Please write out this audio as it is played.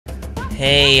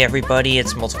Hey everybody,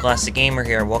 it's Multiclassic Gamer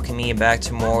here, welcoming you back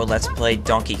to more Let's Play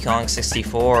Donkey Kong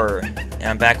 64. And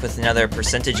I'm back with another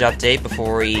percentage update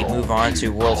before we move on to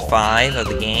World 5 of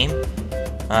the game.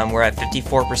 We're at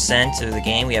 54% of the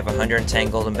game, we have 110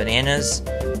 golden bananas,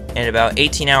 and about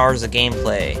 18 hours of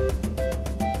gameplay.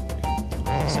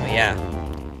 So yeah,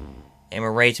 and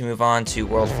we're ready to move on to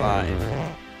World 5.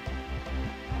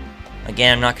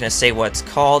 Again, I'm not going to say what it's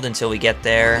called until we get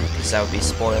there, because that would be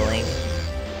spoiling.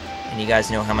 And you guys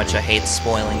know how much I hate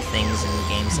spoiling things in the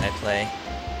games I play.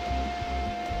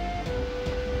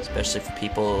 Especially for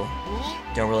people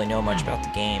who don't really know much about the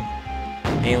game.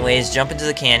 Anyways, jump into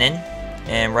the cannon.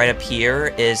 And right up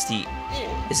here is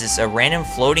this a random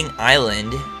floating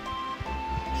island.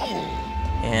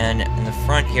 And in the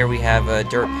front here we have a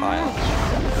dirt pile.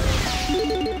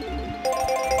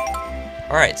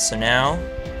 Alright, so now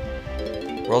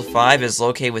World 5 is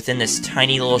located within this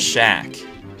tiny little shack.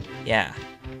 Yeah.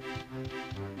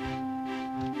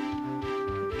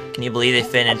 Can you believe they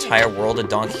fit an entire world of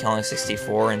Donkey Kong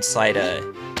 64 inside a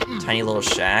tiny little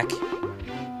shack?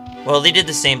 Well, they did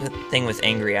the same thing with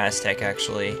Angry Aztec,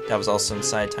 actually. That was also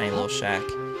inside a tiny little shack.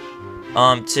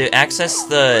 To access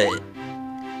the...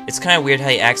 It's kind of weird how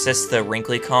you access the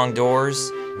Wrinkly Kong doors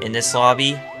in this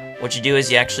lobby. What you do is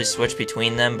you actually switch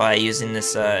between them by using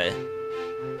this,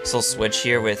 little switch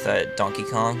here with, Donkey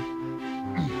Kong.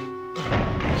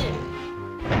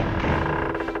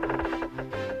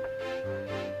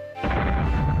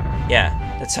 Yeah,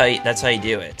 that's how you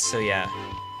do it. So yeah.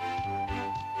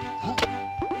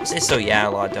 I say so yeah a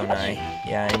lot, don't I?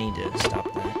 Yeah, I need to stop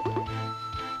that.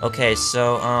 Okay,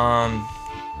 so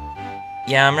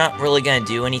yeah, I'm not really gonna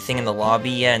do anything in the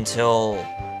lobby yet until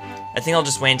I think I'll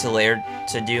just wait until later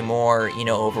to do more, you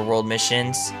know, overworld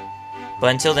missions.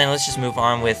 But until then, let's just move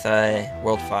on with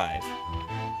World 5.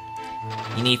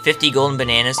 You need 50 golden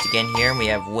bananas to get in here, and we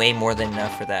have way more than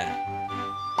enough for that.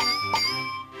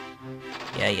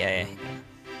 Yeah.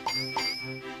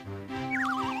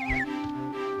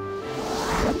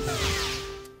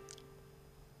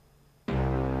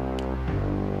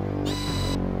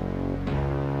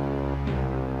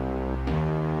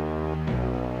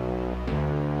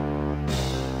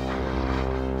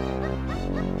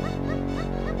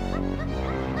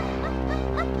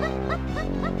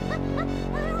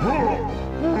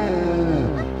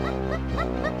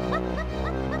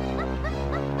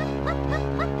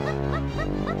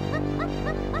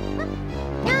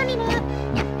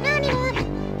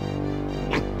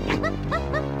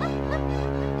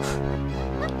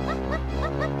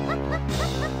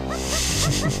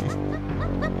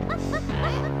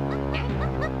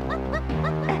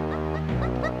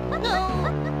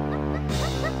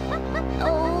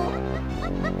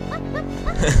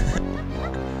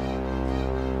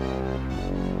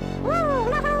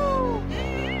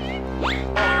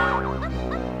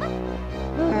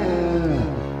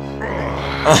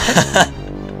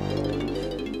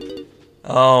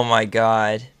 Oh my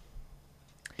god.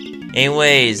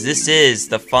 Anyways, this is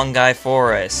the Fungi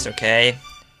Forest, okay?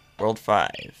 World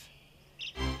 5.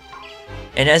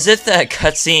 And as if that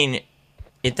cutscene...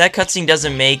 If that cutscene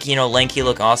doesn't make, you know, Lanky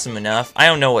look awesome enough, I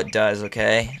don't know what does,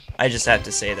 okay? I just have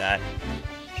to say that.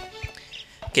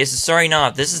 Okay, so starting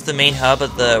off, this is the main hub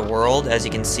of the world, as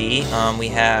you can see. We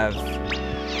have,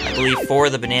 I believe, 4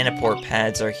 of the banana port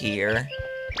pads are here.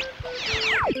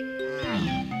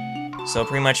 So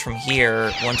pretty much from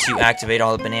here, once you activate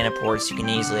all the banana ports, you can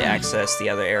easily access the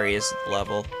other areas of the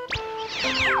level.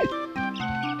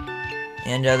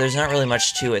 And there's not really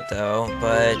much to it though,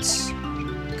 but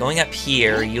going up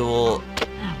here, we will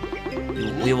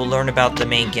learn about the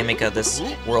main gimmick of this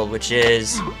world, which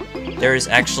is there's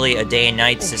actually a day and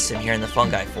night system here in the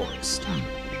Fungi Forest.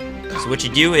 So what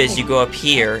you do is you go up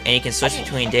here, and you can switch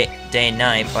between day and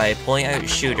night by pulling out your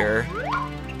shooter,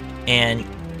 and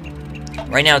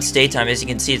right now it's daytime, as you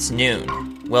can see it's noon.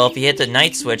 Well, if you hit the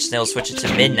night switch, they'll switch it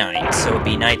to midnight, so it'll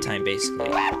be nighttime basically.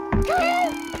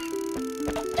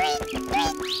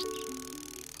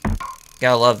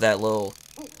 Gotta love that little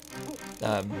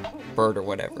bird or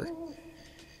whatever.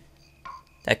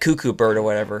 That cuckoo bird or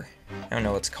whatever. I don't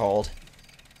know what it's called.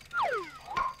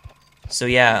 So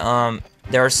yeah,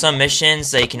 there are some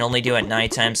missions that you can only do at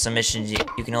nighttime, some missions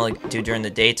you can only do during the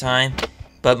daytime.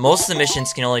 But most of the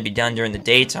missions can only be done during the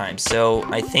daytime, so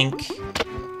I think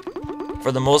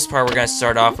for the most part we're going to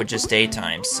start off with just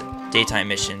daytime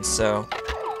missions, so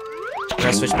we're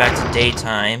going to switch back to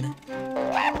daytime,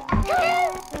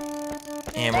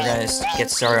 and we're going to get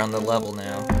started on the level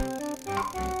now.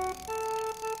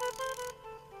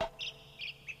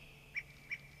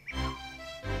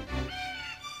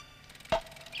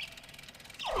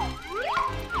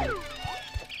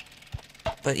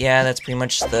 But yeah, that's pretty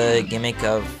much the gimmick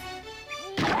of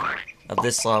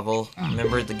this level.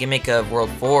 Remember, the gimmick of World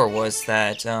 4 was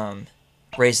that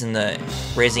raising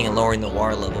and lowering the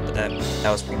water level, but that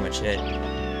was pretty much it.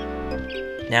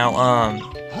 Now,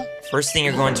 first thing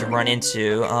you're going to run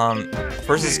into,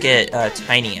 first let's get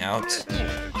Tiny out.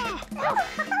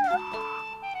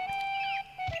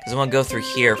 Because I want to go through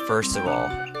here first of all.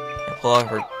 And pull out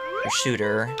her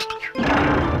shooter. We're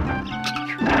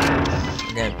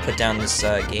going to put down this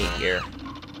gate here.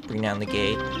 Bring down the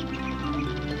gate.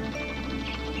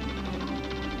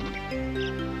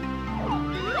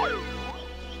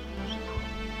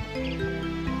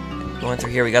 Going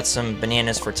through here, we got some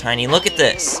bananas for Tiny. Look at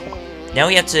this! Now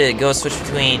we have to go switch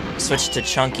to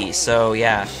Chunky, so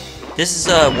yeah. This is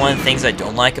one of the things I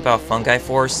don't like about Fungi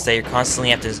Forest, that you're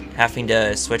constantly having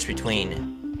to switch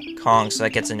between Kongs, so that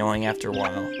gets annoying after a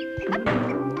while.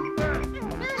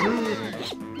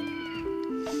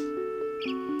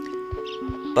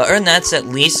 But other than that, it's at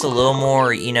least a little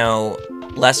more, you know,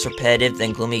 less repetitive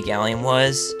than Gloomy Galleon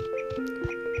was.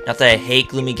 Not that I hate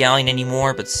Gloomy Galleon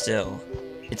anymore, but still.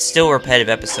 It's still a repetitive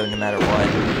episode no matter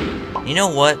what. You know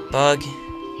what, Bug?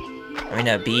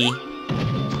 B.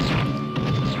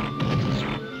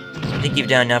 I think you've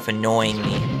done enough annoying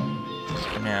me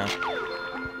for now.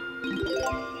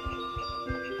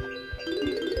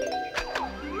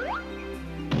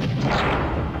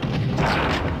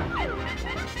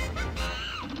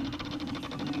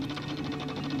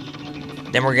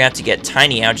 Then we're gonna have to get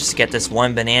Tiny out just to get this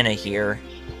one banana here.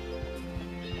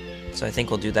 So I think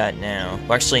we'll do that now.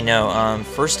 Well, actually, no.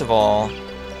 First of all,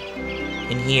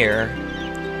 in here,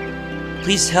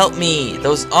 please help me!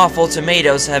 Those awful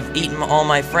tomatoes have eaten all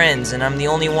my friends, and I'm the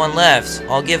only one left.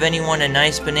 I'll give anyone a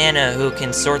nice banana who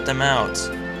can sort them out.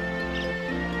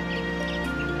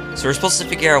 So we're supposed to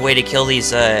figure out a way to kill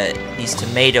these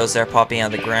tomatoes that are popping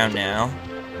out of the ground now.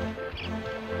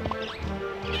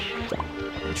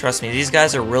 Trust me, these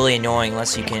guys are really annoying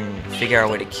unless you can figure out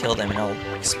a way to kill them, and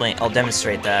I'll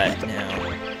demonstrate that now.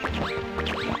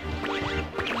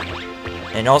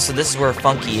 And also, this is where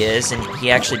Funky is, and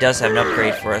he actually does have an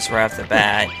upgrade for us right off the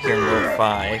bat, here in World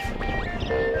 5.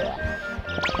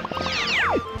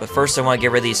 But first I want to get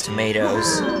rid of these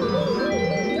tomatoes.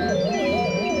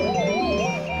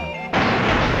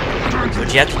 So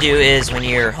what you have to do is, when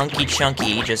you're hunky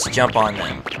chunky, just jump on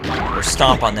them. Or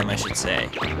stomp on them, I should say.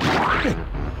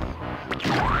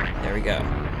 There we go.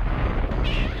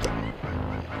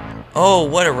 Oh,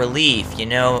 what a relief, you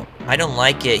know. I don't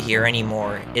like it here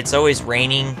anymore. It's always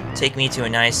raining. Take me to a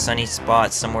nice sunny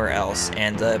spot somewhere else,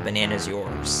 and the banana's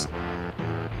yours.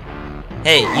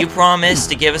 Hey, you promised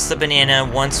to give us the banana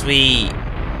once we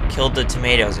killed the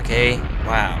tomatoes, okay?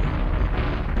 Wow.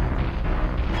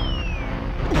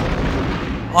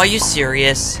 Are you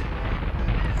serious?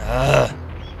 Ugh.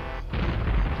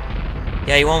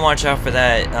 Yeah, you want to watch out for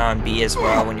that bee as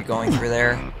well when you're going through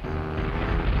there.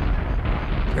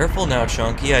 Careful now,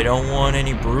 Chunky. I don't want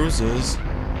any bruises.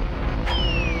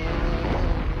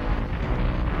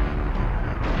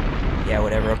 Yeah,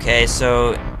 whatever. Okay,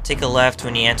 so take a left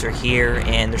when you enter here,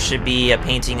 and there should be a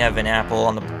painting of an apple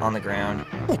on the ground.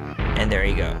 And there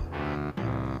you go.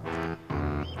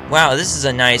 Wow, this is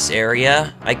a nice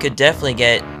area. I could definitely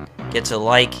get to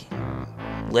like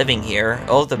living here.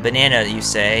 Oh, the banana, you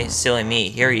say? Silly me.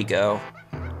 Here you go.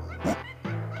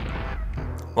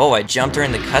 Whoa, I jumped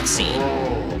during the cutscene.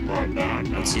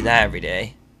 Don't see that every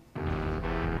day.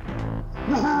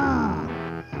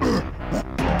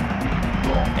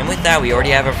 And with that, we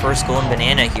already have our first golden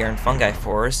banana here in Fungi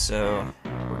Forest, so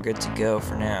we're good to go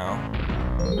for now.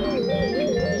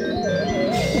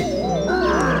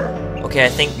 Okay, I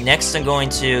think next I'm going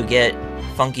to get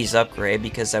Funky's upgrade,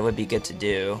 because that would be good to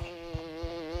do.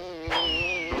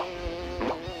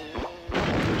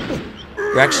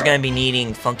 You're actually going to be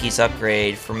needing Funky's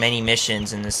upgrade for many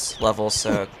missions in this level,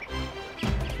 so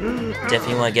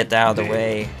definitely want to get that out of the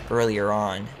way earlier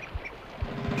on.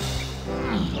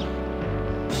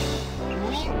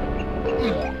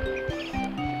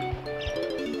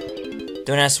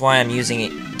 Don't ask why I'm using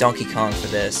Donkey Kong for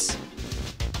this.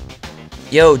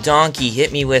 Yo, Donkey,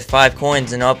 hit me with 5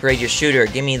 coins and I'll upgrade your shooter.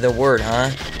 Give me the word,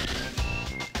 huh?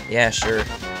 Yeah, sure.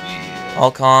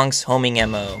 All Kongs, homing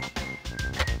ammo.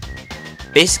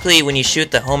 Basically, when you shoot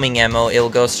the homing ammo, it will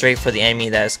go straight for the enemy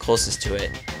that is closest to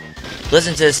it.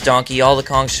 Listen to this, Donkey. All the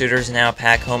Kong shooters now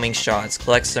pack homing shots.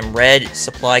 Collect some red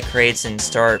supply crates and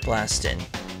start blasting.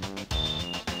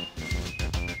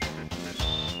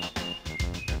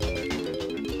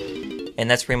 And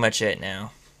that's pretty much it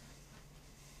now.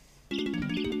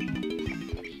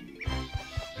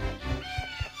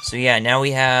 So yeah, now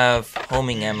we have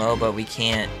homing ammo, but we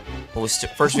can't Well,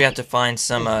 first we have to find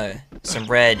some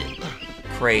red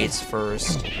crates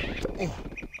first.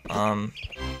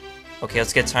 Okay,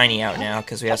 let's get Tiny out now,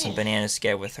 because we have some bananas to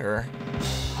get with her.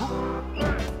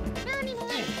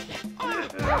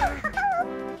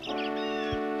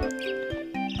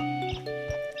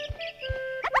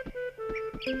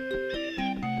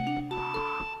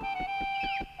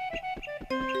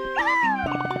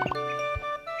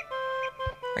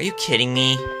 Are you kidding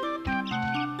me?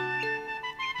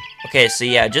 Okay, so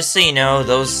yeah, just so you know,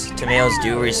 those tomatoes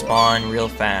do respawn real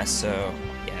fast, so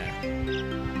yeah.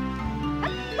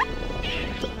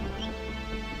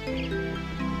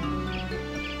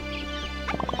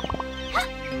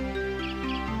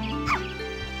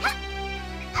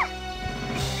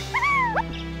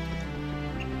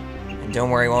 And don't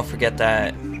worry, won't forget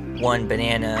that one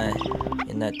banana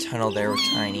in that tunnel there with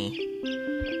Tiny.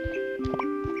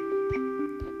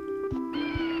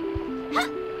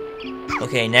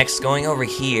 Okay, next, going over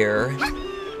here,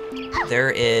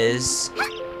 there is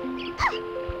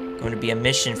going to be a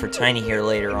mission for Tiny here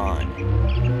later on.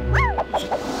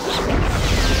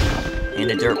 And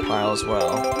a dirt pile as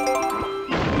well.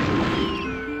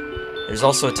 There's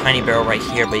also a tiny barrel right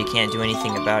here, but you can't do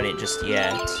anything about it just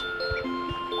yet.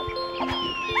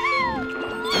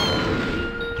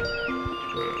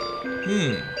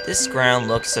 This ground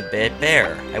looks a bit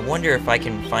bare. I wonder if I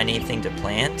can find anything to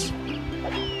plant?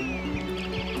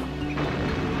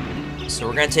 So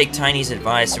we're gonna take Tiny's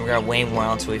advice and we're gonna wait a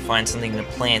while until we find something to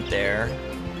plant there.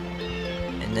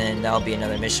 And then that'll be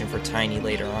another mission for Tiny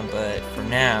later on, but for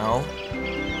now,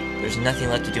 there's nothing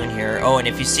left to do in here. Oh, and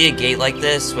if you see a gate like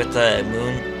this with a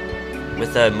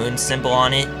moon symbol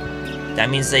on it, that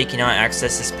means that you cannot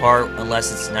access this part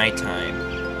unless it's nighttime.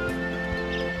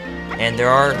 And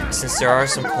since there are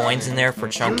some coins in there for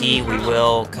Chunky, we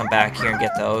will come back here and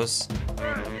get those.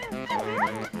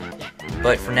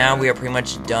 But for now, we are pretty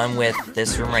much done with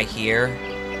this room right here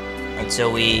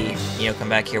until we, come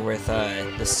back here with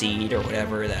the seed or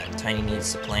whatever that Tiny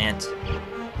needs to plant.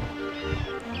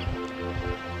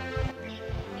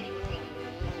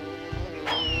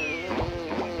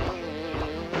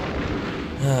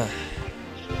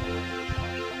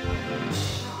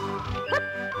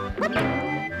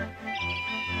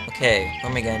 Okay, what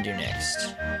am I gonna do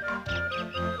next?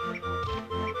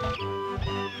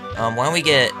 Why don't we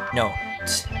get... No.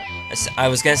 I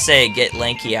was gonna say get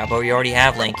Lanky out, but we already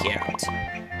have Lanky out.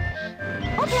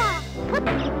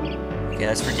 Okay,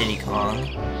 that's for Diddy Kong.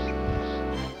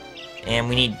 And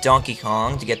we need Donkey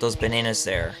Kong to get those bananas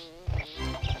there.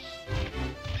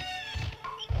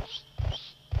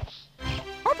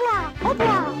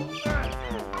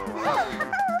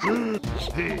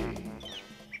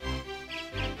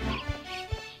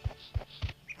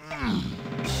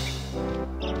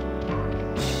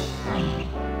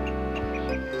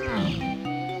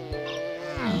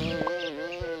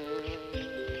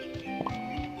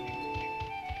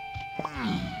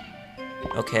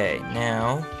 Okay,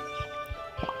 now...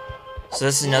 So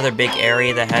this is another big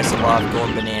area that has a lot of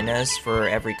golden bananas for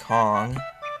every Kong.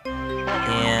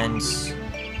 And...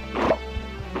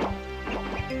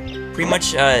 pretty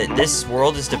much, this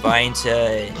world is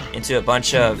divided into a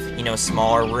bunch of,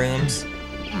 smaller rooms.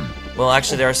 Well,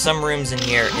 actually, there are some rooms in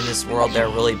here, in this world, that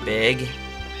are really big.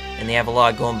 And they have a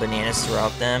lot of golden bananas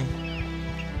throughout them.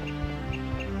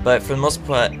 But for the most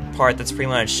part, that's pretty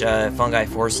much Fungi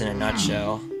Forest in a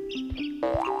nutshell.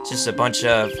 Just a bunch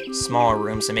of smaller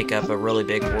rooms that make up a really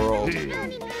big world.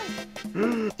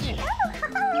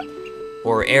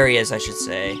 Or areas, I should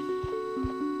say.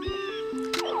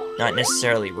 Not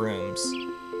necessarily rooms.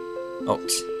 Oh,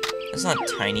 that's not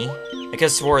Tiny. I could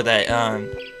have swore that,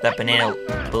 that banana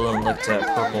balloon looked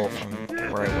purple from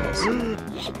where I was.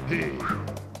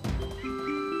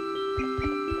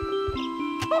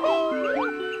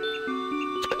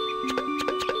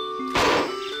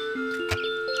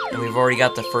 And we've already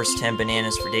got the first 10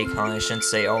 bananas for Diddy Kong. I shouldn't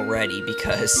say already,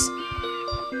 because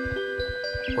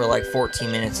we're like 14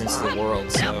 minutes into the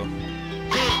world, so...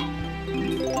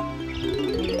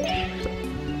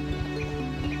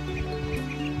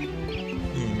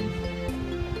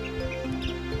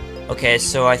 Okay,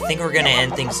 so I think we're gonna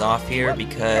end things off here,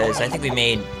 because I think we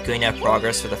made good enough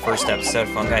progress for the first episode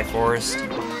of Fungi Forest.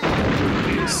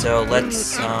 So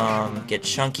let's get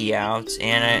Chunky out,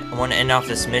 and I want to end off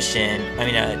this mission,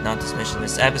 not this mission,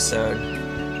 this episode,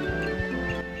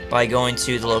 by going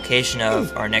to the location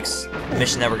of our next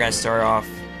mission that we're going to start off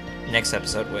the next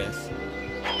episode with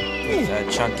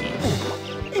Chunky.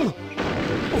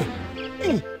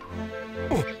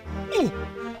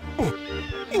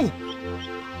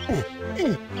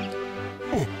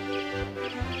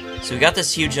 So So we got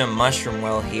this huge mushroom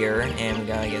well here, and we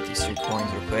gotta get these 3 coins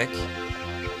real quick.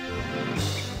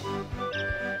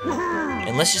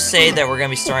 And let's just say that we're gonna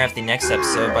be starting off the next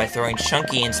episode by throwing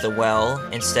Chunky into the well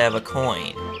instead of a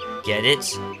coin. Get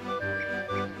it?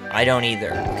 I don't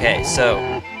either. Okay,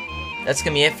 so that's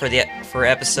gonna be it for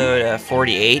episode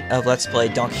 48 of Let's Play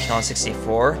Donkey Kong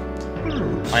 64.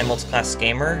 I'm Multiclass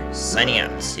Gamer, signing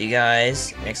out. See you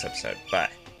guys next episode. Bye.